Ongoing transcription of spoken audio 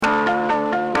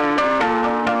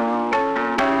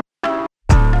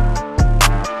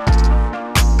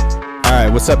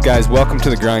What's up, guys? Welcome to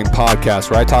the Grind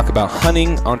Podcast, where I talk about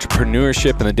hunting,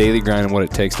 entrepreneurship, and the daily grind and what it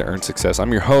takes to earn success.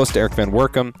 I'm your host, Eric Van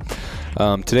Workum.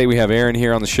 Today we have Aaron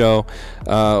here on the show.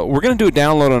 We're going to do a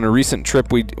download on a recent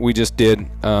trip we just did.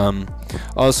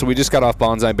 Also, we just got off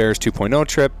Bonsai Bears 2.0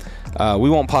 trip. We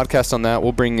won't podcast on that.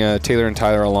 We'll bring Taylor and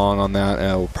Tyler along on that.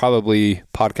 We'll probably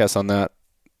podcast on that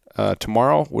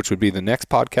tomorrow, which would be the next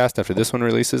podcast after this one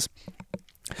releases.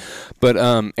 But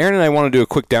Aaron and I want to do a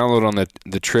quick download on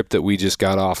the trip that we just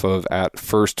got off of at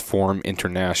First Phorm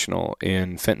International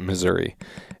in Fenton, Missouri.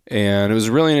 And it was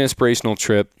really an inspirational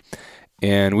trip.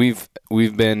 And we've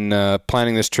been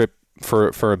planning this trip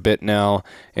for a bit now,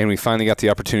 and we finally got the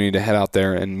opportunity to head out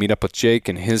there and meet up with Jake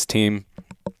and his team,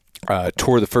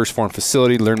 tour the First Phorm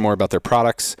facility, learn more about their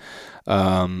products,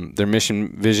 their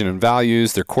mission, vision, and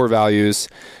values, their core values,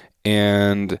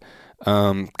 and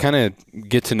kind of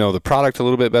get to know the product a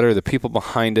little bit better, the people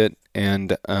behind it,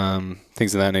 and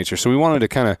things of that nature. So we wanted to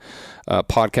kind of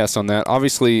podcast on that.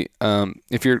 Obviously,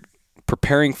 if you're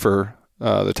preparing for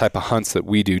the type of hunts that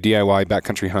we do, DIY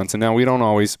backcountry hunts, and now we don't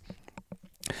always,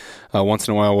 once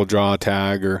in a while we'll draw a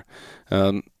tag, or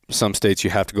some states you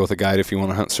have to go with a guide if you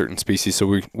want to hunt certain species. So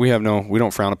we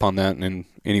don't frown upon that in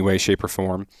any way, shape, or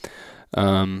form.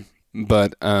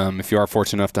 But if you are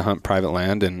fortunate enough to hunt private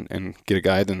land and get a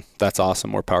guide, then that's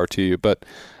awesome. More power to you. But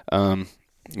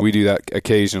we do that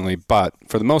occasionally. But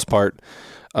for the most part,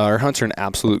 our hunts are an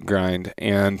absolute grind.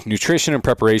 And nutrition and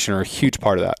preparation are a huge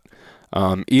part of that.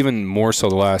 Even more so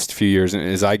the last few years. And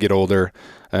as I get older,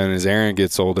 and as Aaron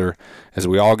gets older, as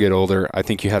we all get older, I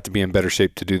think you have to be in better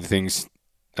shape to do the things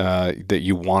that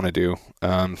you want to do.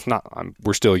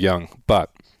 We're still young.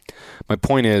 But my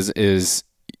point is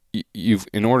you've,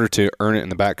 in order to earn it in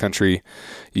the backcountry,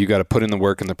 you got to put in the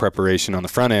work and the preparation on the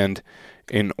front end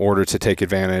in order to take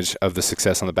advantage of the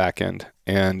success on the back end.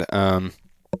 And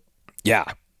yeah.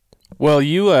 Well,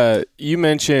 you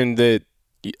mentioned that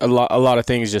a lot of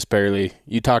things just barely.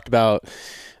 You talked about,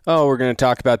 we're going to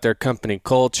talk about their company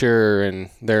culture and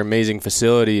their amazing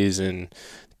facilities and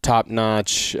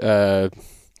top-notch, hard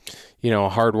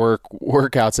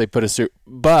workouts they put us through.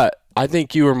 But I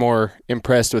think you were more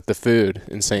impressed with the food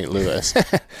in St. Louis.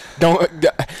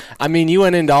 You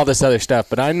went into all this other stuff,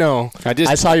 but I know.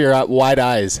 I saw your wide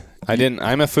eyes.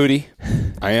 I'm a foodie.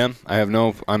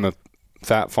 I'm a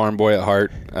fat farm boy at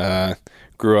heart.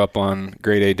 Grew up on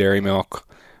grade A dairy milk,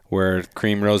 where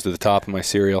cream rose to the top of my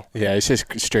cereal. Yeah, it's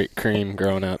just straight cream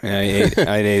growing up. And I ate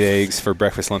eggs for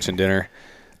breakfast, lunch, and dinner.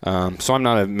 So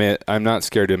I'm not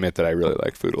scared to admit that I really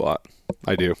like food a lot.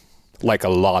 I do. Like a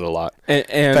lot. And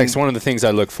in fact, it's one of the things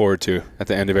I look forward to at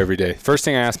the end of every day. First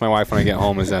thing I ask my wife when I get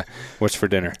home is, what's for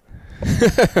dinner?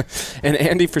 And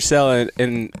Andy Frisell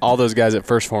and all those guys at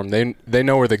First Phorm, they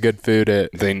know where the good food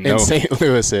in St.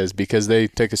 Louis is, because they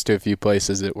took us to a few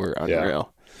places that were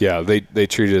unreal. Yeah, they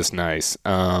treated us nice.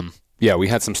 We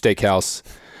had some steakhouse.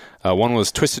 One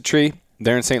was Twisted Tree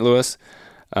there in St. Louis.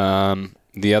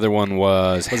 The other one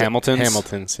was Hamilton's.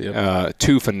 Hamilton's, yep.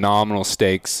 Two phenomenal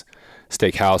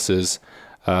steakhouses.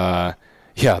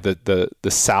 The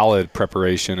salad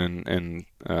preparation and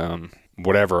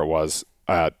whatever it was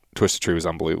at Twisted Tree was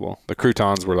unbelievable. The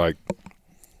croutons were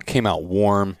came out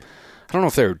warm. I don't know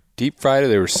if they were deep fried or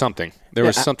they were something. There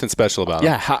was something special about it.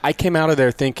 Yeah, I came out of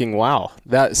there thinking, wow,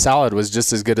 that salad was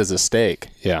just as good as a steak.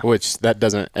 Yeah. Which that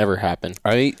doesn't ever happen.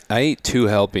 I ate 2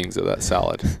 helpings of that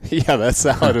salad. Yeah, that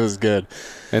salad was good.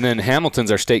 And then Hamilton's,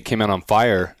 our steak came out on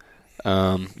fire.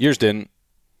 Yours didn't,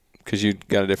 because you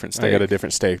got a different steak. I got a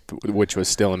different steak, which was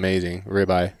still amazing,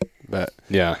 ribeye. But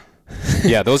yeah,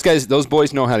 those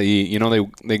boys know how to eat.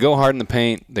 They go hard in the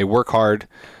paint. They work hard.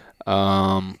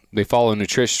 They follow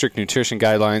strict nutrition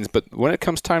guidelines, but when it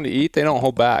comes time to eat, they don't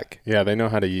hold back. Yeah, they know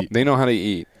how to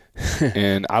eat.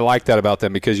 And I like that about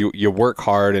them, because you work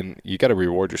hard and you got to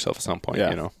reward yourself at some point.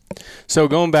 Yeah. So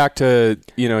going back to,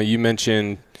 you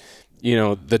mentioned,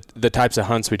 the types of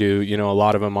hunts we do, a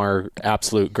lot of them are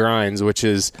absolute grinds, which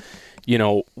is,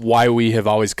 why we have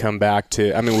always come back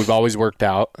to, we've always worked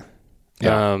out.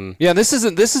 Yeah. This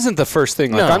isn't the first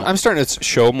thing. No. I'm starting to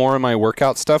show more of my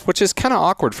workout stuff, which is kind of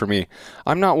awkward for me.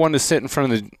 I'm not one to sit in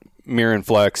front of the mirror and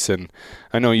flex. And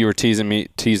I know you were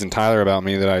teasing Tyler about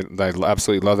me that I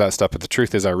absolutely love that stuff, but the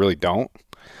truth is I really don't.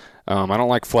 I don't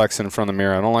like flexing in front of the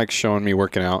mirror. I don't like showing me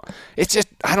working out. It's just,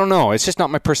 I don't know. It's just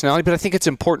not my personality, but I think it's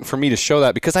important for me to show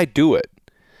that because I do it.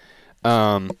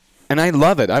 And I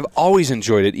love it. I've always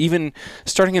enjoyed it. Even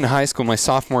starting in high school, my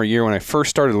sophomore year, when I first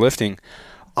started lifting,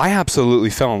 I absolutely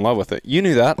fell in love with it. You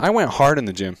knew that. I went hard in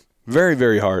the gym. Very,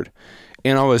 very hard.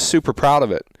 And I was super proud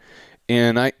of it.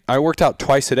 And I worked out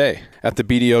twice a day at the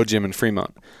BDO gym in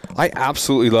Fremont. I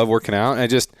absolutely love working out. And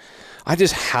I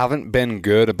just haven't been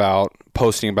good about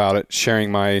posting about it,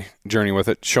 sharing my journey with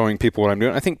it, showing people what I'm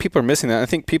doing. I think people are missing that. I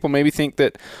think people maybe think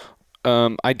that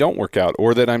I don't work out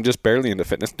or that I'm just barely into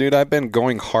fitness. Dude, I've been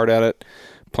going hard at it,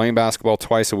 playing basketball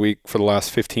twice a week for the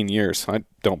last 15 years. I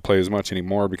don't play as much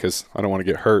anymore because I don't want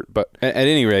to get hurt. But at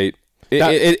any rate,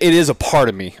 it is a part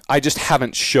of me. I just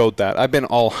haven't showed that. I've been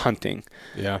all hunting.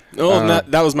 Yeah. Well,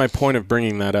 that was my point of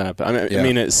bringing that up. I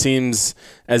mean, it seems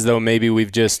as though maybe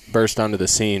we've just burst onto the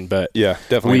scene, but yeah,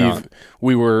 definitely not.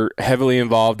 We were heavily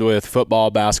involved with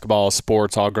football, basketball,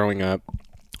 sports all growing up.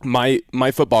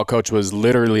 My football coach was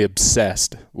literally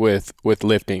obsessed with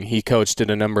lifting. He coached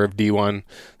at a number of D1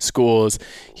 schools.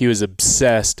 He was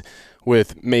obsessed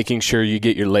with making sure you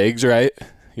get your legs right.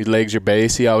 Your legs, your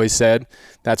base, he always said.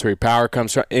 That's where your power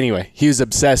comes from. Anyway, he was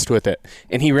obsessed with it.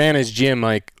 And he ran his gym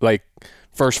like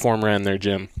First Phorm ran their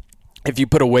gym. If you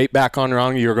put a weight back on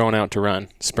wrong, you were going out to run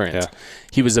sprints. Yeah.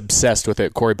 He was obsessed with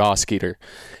it, Corey Boskeeter.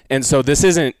 And so this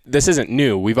isn't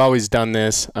new. We've always done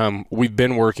this. We've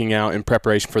been working out in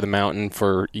preparation for the mountain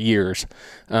for years.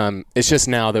 It's just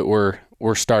now that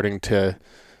we're starting to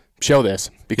show this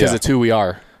because it's who we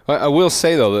are. I will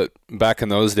say, though, that back in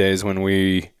those days when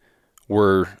we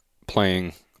were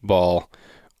playing ball,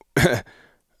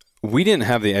 we didn't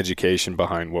have the education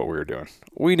behind what we were doing.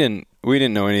 We didn't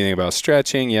know anything about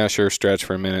stretching. Yeah, sure, stretch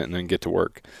for a minute and then get to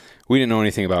work. We didn't know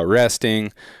anything about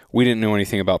resting. We didn't know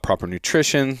anything about proper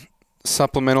nutrition,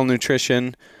 supplemental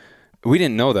nutrition. We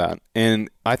didn't know that. And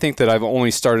I think that I've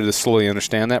only started to slowly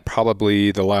understand that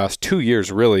probably the last 2 years,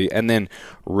 really, and then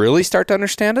really start to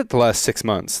understand it the last 6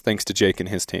 months, thanks to Jake and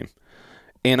his team.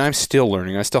 And I'm still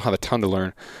learning. I still have a ton to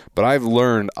learn. But I've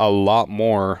learned a lot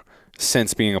more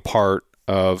since being a part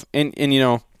of, and you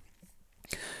know,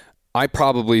 I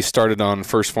probably started on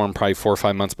First Phorm probably 4 or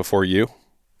 5 months before you.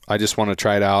 I just wanted to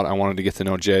try it out. I wanted to get to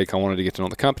know Jake. I wanted to get to know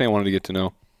the company. I wanted to get to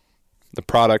know the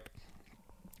product.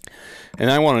 And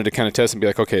I wanted to kind of test and be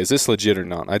like, okay, is this legit or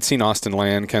not? I'd seen Austin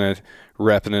Land kind of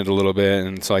repping it a little bit.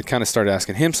 And so I kind of started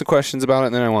asking him some questions about it.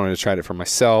 And then I wanted to try it for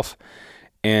myself.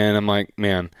 And I'm like,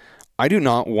 man, I do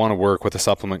not want to work with a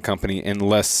supplement company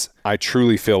unless I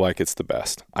truly feel like it's the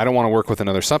best. I don't want to work with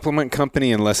another supplement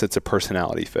company unless it's a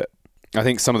personality fit. I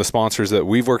think some of the sponsors that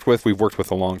we've worked with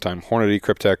a long time. Hornady,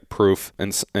 Cryptech, Proof,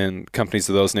 and companies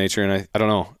of those nature. And I don't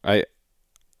know.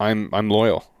 I'm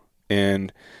loyal.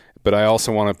 But I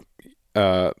also want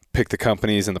to pick the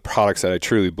companies and the products that I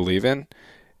truly believe in.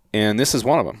 And this is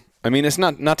one of them. I mean, it's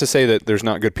not to say that there's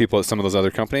not good people at some of those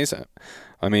other companies.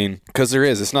 I mean, because there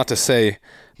is. It's not to say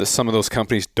that some of those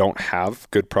companies don't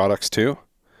have good products too.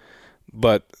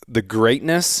 But the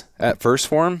greatness at First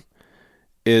Phorm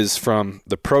is from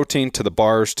the protein to the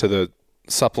bars to the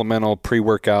supplemental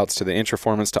pre-workouts to the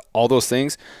Intraformance to all those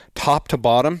things, top to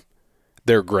bottom,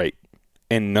 they're great.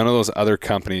 And none of those other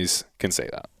companies can say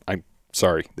that. I'm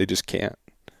sorry. They just can't.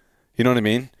 You know what I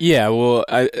mean? Yeah, well,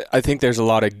 I think there's a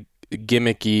lot of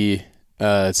gimmicky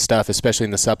stuff, especially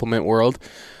in the supplement world.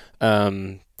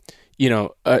 If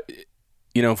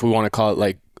we want to call it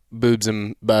like boobs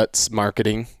and butts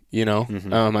marketing,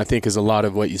 I think is a lot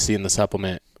of what you see in the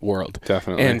supplement world.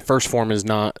 Definitely. And First Phorm is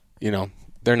not,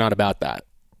 they're not about that,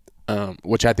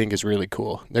 which I think is really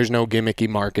cool. There's no gimmicky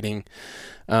marketing.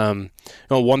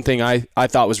 One thing I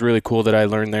thought was really cool that I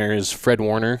learned there is Fred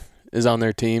Warner is on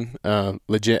their team,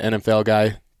 legit NFL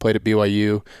guy, played at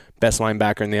BYU, best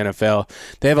linebacker in the NFL.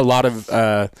 They have a lot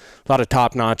of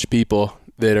top-notch people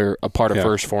that are a part of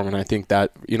First Phorm, and I think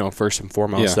that, first and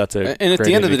foremost, that's a and at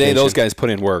the end of the day, those guys put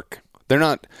in work. They're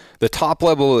not the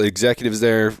top-level executives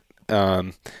there,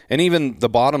 and even the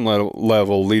bottom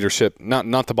level leadership,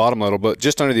 not the bottom level, but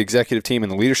just under the executive team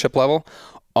and the leadership level,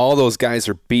 all those guys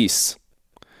are beasts.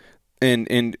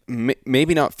 And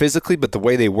maybe not physically, but the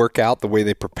way they work out, the way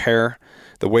they prepare,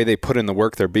 the way they put in the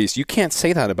work, they're beasts. You can't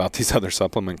say that about these other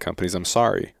supplement companies. I'm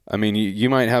sorry. I mean, you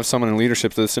might have someone in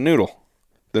leadership that's a noodle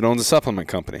that owns a supplement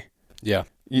company. Yeah.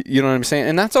 You know what I'm saying?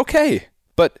 And that's okay.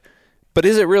 But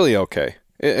is it really okay?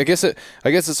 I guess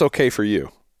it's okay for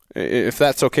you. If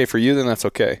that's okay for you, then that's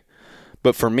okay.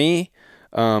 But for me,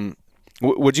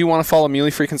 would you want to follow Muley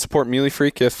Freak and support Muley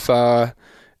Freak if Aaron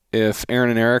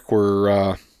and Eric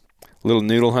were little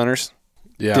noodle hunters?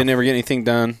 Yeah. Didn't ever get anything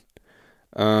done.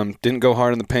 Didn't go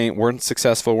hard in the paint. Weren't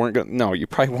successful. No, you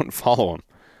probably wouldn't follow them.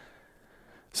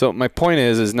 So my point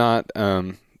is not.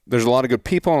 There's a lot of good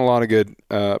people and a lot of good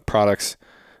products,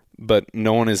 but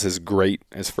no one is as great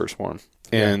as First Phorm.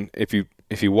 And if you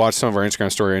watch some of our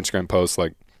Instagram story, or Instagram posts,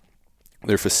 like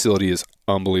their facility is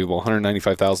unbelievable.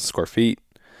 195,000 square feet.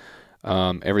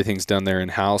 Everything's done there in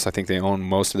house. I think they own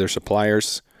most of their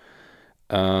suppliers.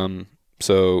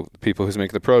 So the people who's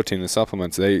making the protein, the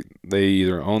supplements, they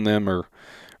either own them or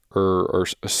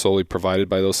solely provided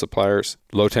by those suppliers.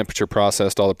 Low temperature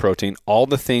processed, all the protein, all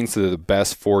the things that are the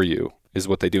best for you is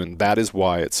what they do, and that is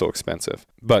why it's so expensive.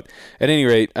 But at any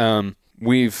rate,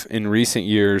 we've in recent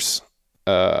years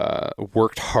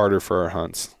worked harder for our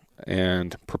hunts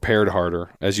and prepared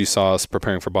harder. As you saw us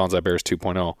preparing for Bonsai Bears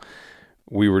 2.0,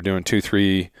 we were doing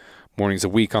 2-3 mornings a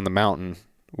week on the mountain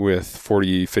with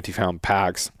 40, 50-pound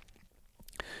packs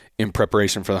in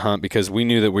preparation for the hunt, because we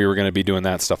knew that we were going to be doing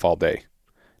that stuff all day.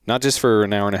 Not just for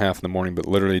an hour and a half in the morning, but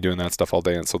literally doing that stuff all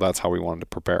day. And so that's how we wanted to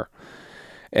prepare.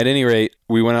 At any rate,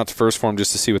 we went out to First Phorm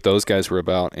just to see what those guys were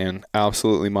about, and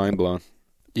absolutely mind blown.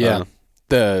 Yeah.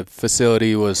 The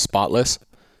facility was spotless.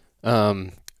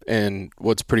 And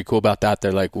what's pretty cool about that,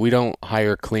 they're like, we don't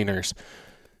hire cleaners.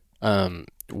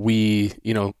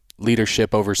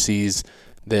 Leadership oversees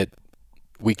that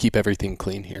we keep everything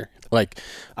clean here. Like,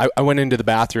 I went into the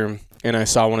bathroom and I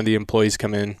saw one of the employees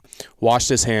come in, washed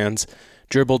his hands,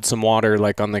 dribbled some water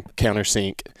like on the counter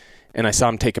sink, and I saw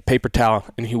him take a paper towel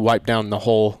and he wiped down the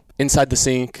whole inside the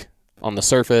sink, on the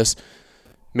surface,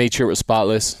 made sure it was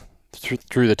spotless,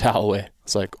 threw the towel away.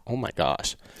 It's like, oh my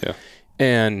gosh. Yeah.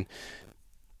 And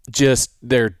just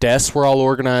their desks were all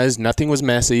organized. Nothing was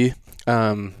messy.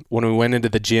 When we went into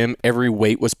the gym, every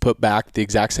weight was put back the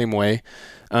exact same way.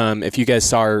 If you guys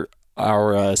saw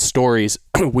our stories,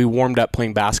 we warmed up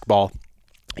playing basketball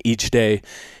each day,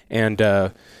 and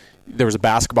there was a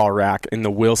basketball rack, and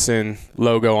the Wilson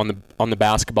logo on the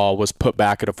basketball was put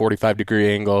back at a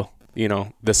 45-degree angle.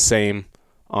 The same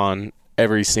on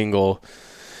every single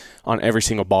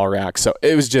ball rack. So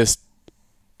it was just,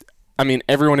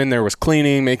 everyone in there was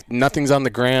cleaning. Nothing's on the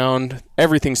ground.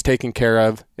 Everything's taken care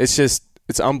of.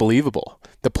 It's unbelievable.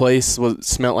 The place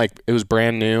smelled like it was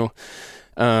brand new.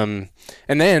 And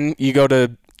then you go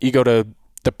to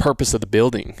the purpose of the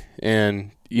building,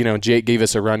 and Jake gave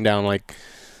us a rundown. Like,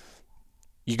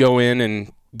 you go in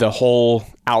and the whole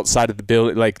outside of the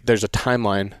building, like, there's a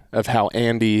timeline of how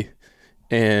Andy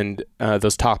and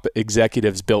those top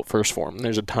executives built First Phorm.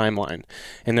 There's a timeline,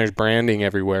 and there's branding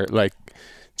everywhere. Like,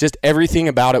 just everything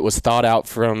about it was thought out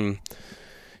from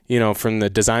the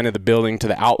design of the building to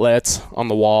the outlets on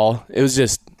the wall. It was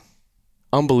just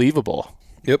unbelievable.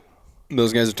 Yep.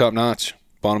 Those guys are top notch.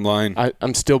 Bottom line.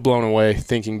 I'm still blown away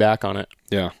thinking back on it.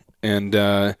 Yeah. And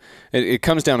it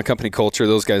comes down to company culture.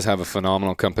 Those guys have a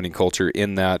phenomenal company culture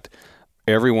in that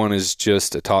everyone is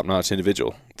just a top-notch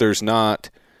individual. There's not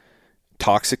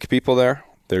toxic people there.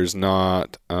 There's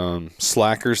not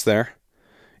slackers there.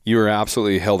 You are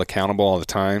absolutely held accountable all the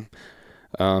time.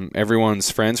 Everyone's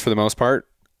friends for the most part.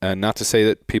 And not to say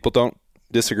that people don't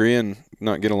disagree and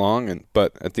not get along,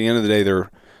 but at the end of the day,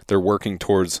 they're working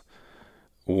towards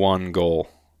one goal.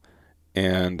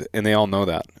 And they all know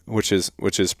that, which is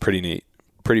pretty neat,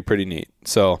 pretty neat.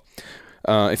 So,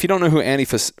 if you don't know who Andy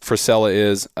Frisella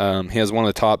is, he has one of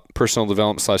the top personal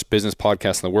development / business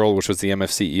podcasts in the world, which was the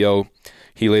MFCEO.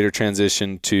 He later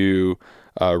transitioned to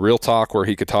Real Talk, where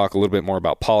he could talk a little bit more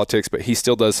about politics, but he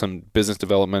still does some business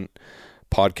development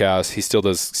podcasts. He still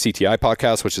does CTI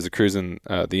podcasts, which is a cruising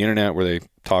the internet, where they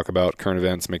talk about current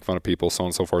events, make fun of people, so on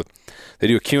and so forth. They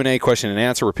do a Q&A, question and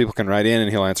answer, where people can write in and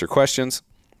he'll answer questions.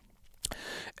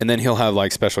 And then he'll have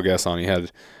like special guests on.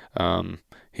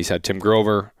 He's had Tim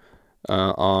Grover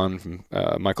on,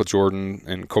 Michael Jordan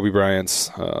and Kobe Bryant's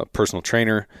personal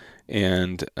trainer,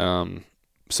 and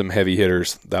some heavy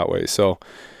hitters that way. So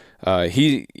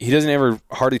he doesn't ever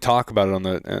hardly talk about it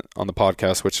on the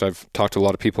podcast, which I've talked to a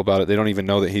lot of people about it. They don't even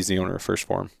know that he's the owner of First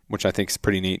Phorm, which I think is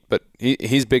pretty neat. But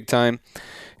he's big time.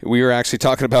 We were actually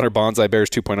talking about our Bonsai Bears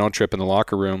 2.0 trip in the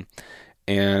locker room.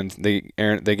 And they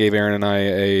gave Aaron and I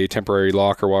a temporary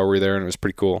locker while we were there, and it was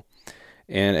pretty cool.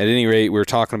 And at any rate, we were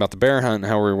talking about the bear hunt and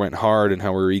how we went hard and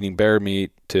how we were eating bear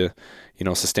meat to,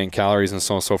 sustain calories and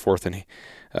so on and so forth. And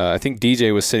I think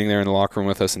DJ was sitting there in the locker room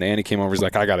with us, and Andy came over. He's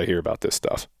like, I got to hear about this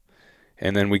stuff.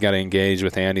 And then we got to engage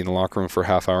with Andy in the locker room for a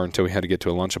half hour until we had to get to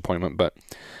a lunch appointment. But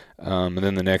and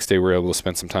then the next day we were able to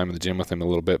spend some time in the gym with him a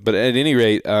little bit. But at any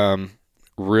rate,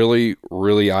 really,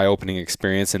 really eye-opening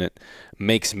experience, and it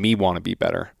makes me want to be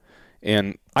better.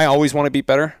 And I always want to be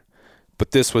better, but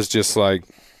this was just like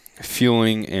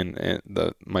fueling and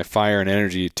my fire and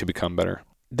energy to become better.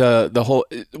 The whole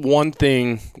one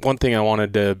thing I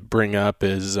wanted to bring up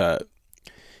is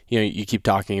you keep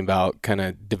talking about kind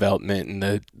of development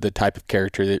and the type of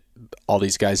character that all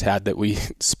these guys had that we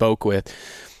spoke with.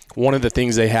 One of the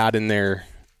things they had in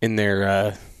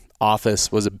their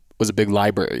office was a big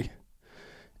library.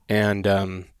 And,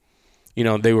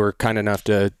 they were kind enough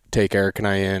to take Eric and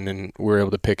I in, and we were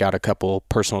able to pick out a couple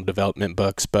personal development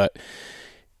books. But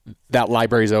that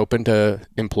library is open to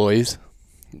employees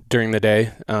during the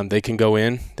day. They can go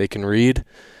in, they can read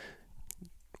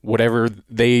whatever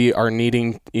they are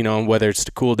needing, whether it's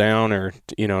to cool down or,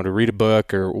 to read a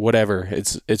book or whatever.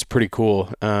 It's pretty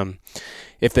cool.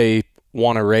 If they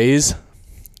want to raise,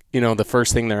 the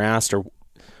first thing they're asked are,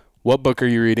 what book are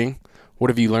you reading? What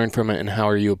have you learned from it? And how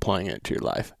are you applying it to your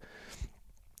life?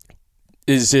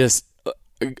 It's just,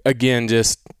 again,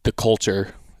 just the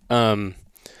culture.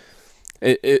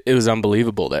 It was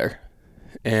unbelievable there.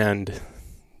 And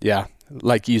yeah,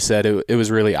 like you said, it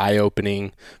was really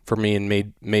eye-opening for me and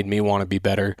made me want to be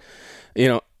better.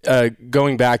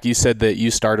 Going back, you said that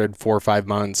you started 4 or 5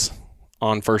 months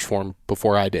on First Phorm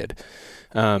before I did.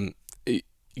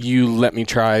 You let me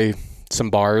try some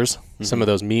bars, some of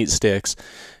those meat sticks,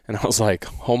 and I was like,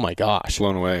 oh my gosh.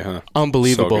 Blown away, huh?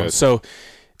 Unbelievable. So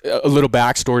a little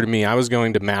backstory to me, I was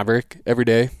going to Maverick every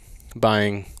day,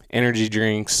 buying energy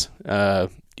drinks,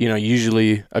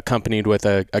 usually accompanied with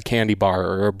a candy bar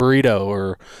or a burrito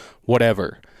or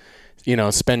whatever,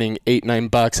 spending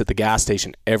 $8-9 at the gas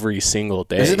station every single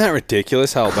day. Isn't that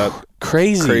ridiculous how that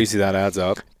crazy that adds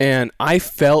up? And I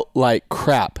felt like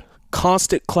crap.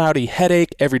 Constant cloudy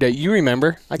headache every day. You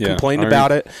remember? I complained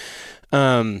about it.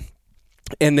 And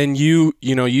then you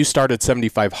started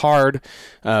 75 hard.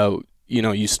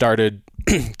 You started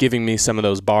giving me some of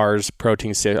those bars,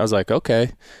 protein sticks. I was like,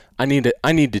 okay, I need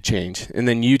to change. And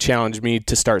then you challenged me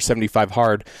to start 75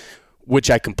 hard,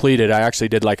 which I completed. I actually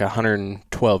did like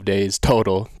 112 days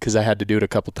total because I had to do it a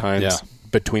couple times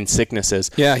between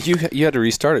sicknesses. Yeah, you had to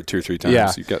restart it 2 or 3 times.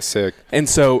 Yeah. You got sick. And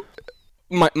so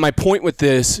my point with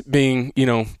this being,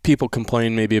 people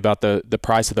complain maybe about the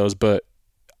price of those, but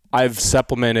I've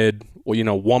supplemented,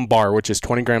 1 bar, which is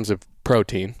 20 grams of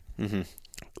protein,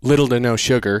 little to no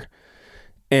sugar,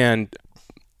 and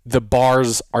the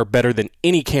bars are better than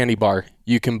any candy bar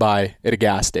you can buy at a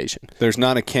gas station. There's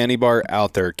not a candy bar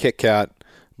out there, Kit Kat,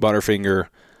 Butterfinger,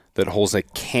 that holds a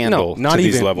candle to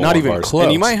these level not even bars. Close.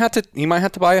 And you might have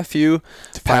to buy a few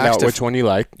to find out which one you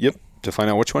like. Yep, to find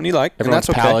out which one you like. Everyone's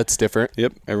palate's different.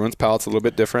 Yep, everyone's palate's a little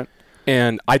bit different.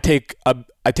 And I take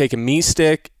a meat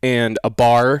stick and a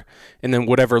bar, and then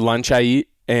whatever lunch I eat.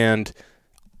 And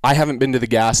I haven't been to the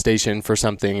gas station for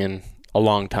something in a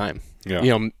long time.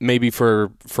 Yeah. Maybe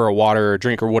for a water or a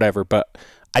drink or whatever, but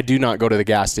I do not go to the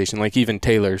gas station. Like even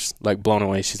Taylor's like blown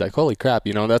away. She's like, holy crap,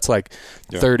 that's like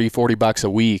 $30-40 a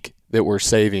week that we're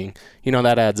saving.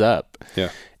 That adds up.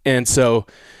 Yeah. And so,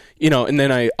 and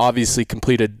then I obviously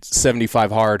completed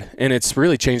 75 hard, and it's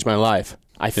really changed my life.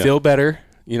 I feel better.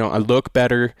 I look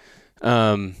better.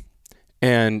 And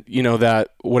that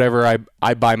whatever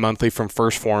I buy monthly from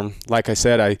First Phorm, like I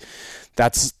said,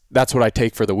 that's what I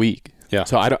take for the week. Yeah.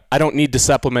 So I don't need to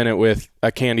supplement it with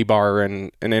a candy bar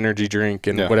and an energy drink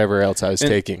and whatever else I was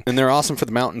taking. And they're awesome for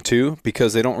the mountain too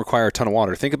because they don't require a ton of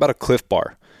water. Think about a Cliff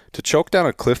Bar. To choke down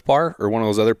a Cliff Bar or one of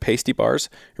those other pasty bars,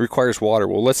 it requires water.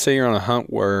 Well, let's say you're on a hunt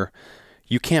where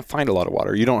you can't find a lot of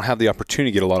water. You don't have the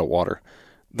opportunity to get a lot of water.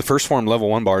 The First Phorm Level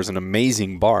 1 bar is an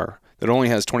amazing bar that only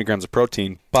has 20 grams of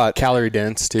protein, but calorie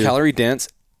dense too. Calorie dense.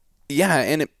 Yeah,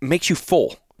 and it makes you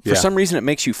full. For some reason it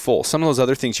makes you full. Some of those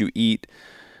other things you eat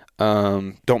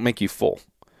don't make you full.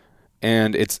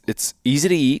 And it's easy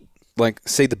to eat, like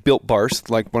say the Built bars,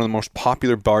 like one of the most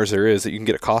popular bars there is that you can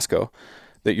get at Costco,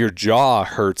 that your jaw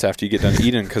hurts after you get done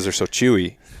eating because they're so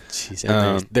chewy.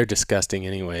 Jeez, they're disgusting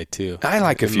anyway too. I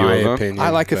like a few of them. I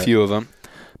like a few of them.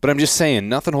 But I'm just saying,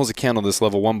 nothing holds a candle to this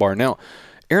Level 1 bar. Now,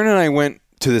 Aaron and I went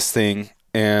to this thing,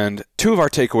 and 2 of our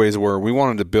takeaways were we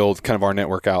wanted to build kind of our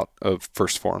network out of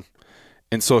First Phorm.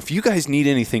 And so if you guys need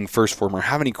anything First Phorm or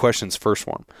have any questions First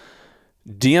Phorm,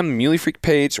 DM the Muley Freak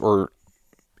page or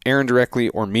Aaron directly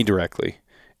or me directly,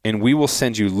 and we will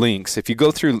send you links. If you go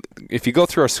through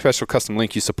our special custom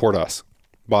link, you support us,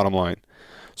 bottom line.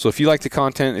 So if you like the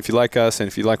content, if you like us, and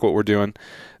if you like what we're doing,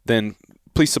 then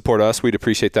please support us. We'd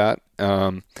appreciate that.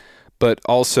 But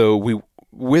also,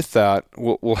 with that,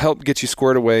 we'll help get you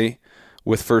squared away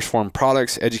with First Phorm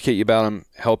products, educate you about them,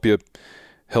 help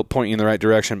point you in the right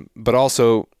direction, but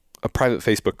also a private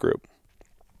Facebook group.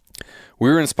 We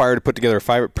were inspired to put together a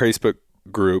private Facebook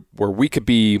group where we could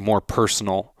be more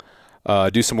personal,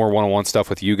 do some more one-on-one stuff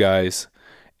with you guys,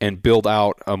 and build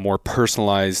out a more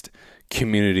personalized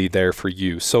community there for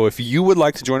you. So if you would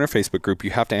like to join our Facebook group,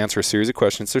 you have to answer a series of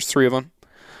questions. There's 3 of them.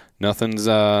 Nothing's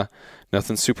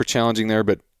super challenging there,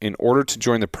 but in order to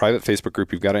join the private Facebook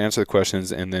group, you've got to answer the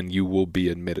questions, and then you will be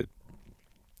admitted.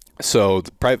 So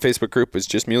the private Facebook group is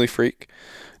just Muley Freak.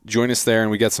 Join us there,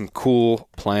 and we got some cool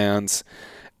plans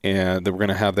and that we're going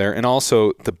to have there. And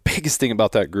also, the biggest thing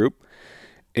about that group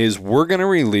is we're going to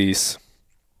release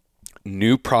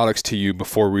new products to you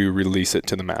before we release it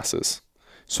to the masses.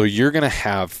 So you're going to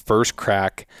have first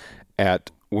crack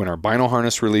at when our bino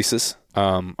harness releases,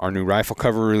 our new rifle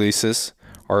cover releases,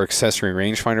 our accessory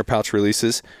rangefinder pouch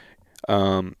releases.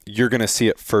 You're going to see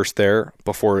it first there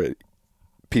before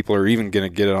people are even going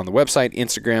to get it on the website,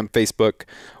 Instagram, Facebook,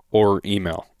 or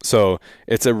email. So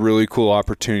it's a really cool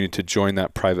opportunity to join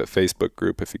that private Facebook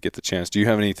group if you get the chance. Do you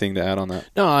have anything to add on that?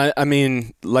 No, I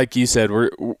mean, like you said,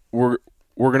 we're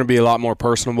going to be a lot more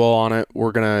personable on it.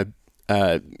 We're going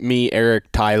to, me,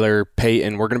 Eric, Tyler,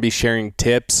 Peyton, we're going to be sharing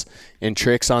tips and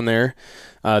tricks on there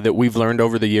that we've learned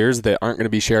over the years that aren't going to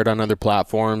be shared on other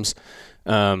platforms.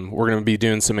 We're going to be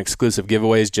doing some exclusive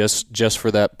giveaways just for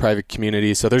that private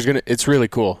community. So it's really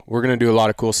cool. We're going to do a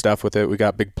lot of cool stuff with it. We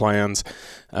got big plans.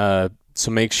 So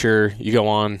make sure you go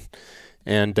on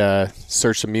and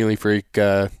search the Muley Freak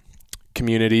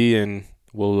community, and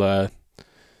we'll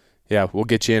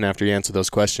get you in after you answer those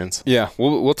questions. Yeah,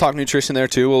 we'll talk nutrition there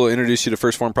too. We'll introduce you to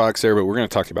First Phorm products there, but we're going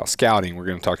to talk to you about scouting. We're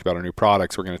going to talk to you about our new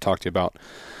products. We're going to talk to you about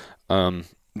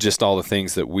just all the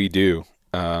things that we do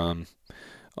on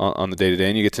the day-to-day,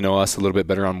 and you get to know us a little bit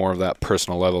better on more of that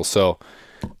personal level. So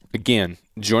again,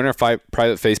 join our private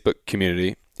Facebook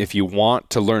community. If you want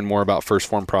to learn more about First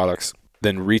Phorm products,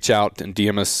 then reach out and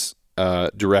DM us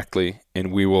directly,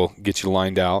 and we will get you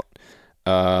lined out.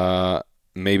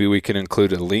 Maybe we can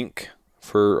include a link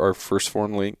for our First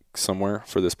Phorm link somewhere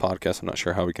for this podcast. I'm not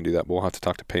sure how we can do that, but we'll have to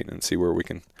talk to Peyton and see where we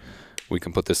can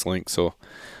put this link. So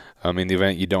in the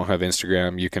event you don't have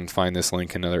Instagram, you can find this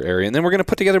link in another area. And then we're going to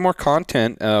put together more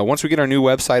content. Once we get our new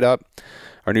website up,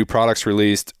 our new products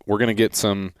released, we're going to get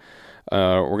some,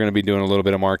 we're going to be doing a little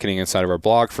bit of marketing inside of our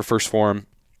blog for First Phorm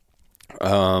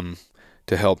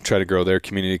to help try to grow their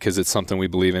community, because it's something we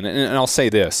believe in. And I'll say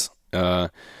this,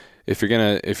 if you're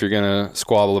gonna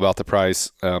squabble about the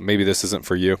price, maybe this isn't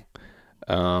for you.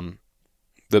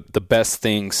 The best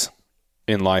things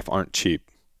in life aren't cheap.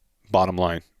 Bottom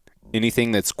line,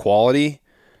 anything that's quality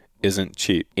isn't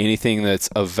cheap. Anything that's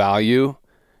of value,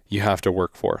 you have to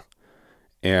work for.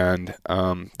 And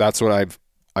that's what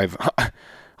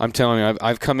I'm telling you.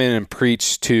 I've come in and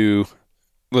preached to.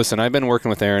 Listen, I've been working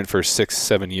with Aaron for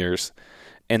 6-7 years,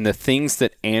 and the things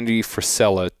that Andy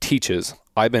Frisella teaches,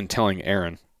 I've been telling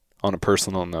Aaron on a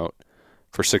personal note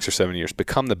for 6 or 7 years.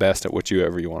 Become the best at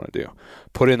whatever you want to do.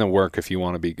 Put in the work if you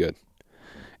want to be good.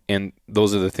 And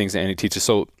those are the things that Andy teaches.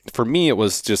 So for me, it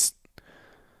was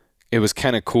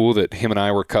kind of cool that him and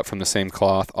I were cut from the same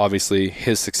cloth. Obviously,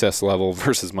 his success level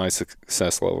versus my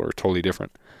success level are totally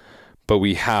different. But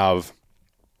we have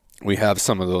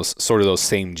some of those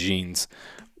same genes,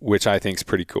 which I think is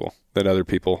pretty cool that other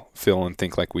people feel and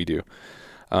think like we do.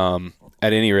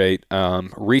 At any rate,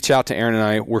 reach out to Aaron and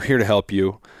I. We're here to help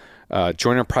you.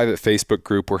 Join our private Facebook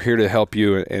group. We're here to help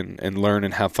you and learn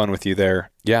and have fun with you there.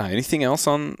 Yeah, anything else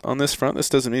on this front? This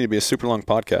doesn't need to be a super long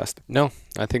podcast. No,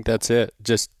 I think that's it.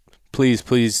 Just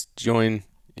please join,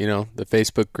 the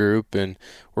Facebook group, and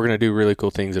we're going to do really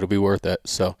cool things. It'll be worth it.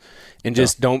 So, and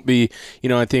just don't be,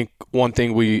 I think one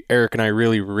thing Eric and I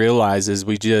really realize is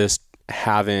we just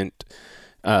haven't,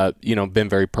 been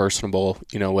very personable,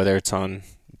 whether it's on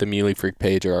the Muley Freak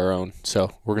page or our own. So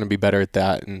we're going to be better at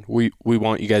that. And we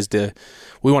want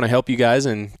to help you guys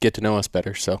and get to know us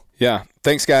better. So yeah,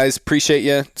 thanks guys. Appreciate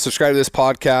you. Subscribe to this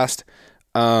podcast.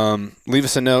 Leave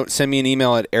us a note. Send me an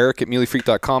email at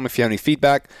eric@muleyfreak.com if you have any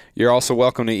feedback. You're also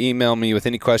welcome to email me with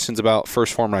any questions about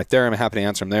First Phorm right there. I'm happy to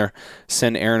answer them there.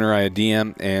 Send Aaron or I a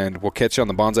DM, and we'll catch you on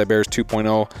the Bonsai Bears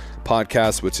 2.0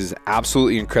 podcast, which is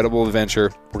absolutely incredible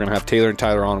adventure. We're going to have Taylor and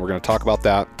Tyler on. We're going to talk about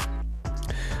that,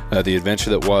 the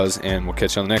adventure that was, and we'll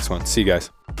catch you on the next one. See you guys.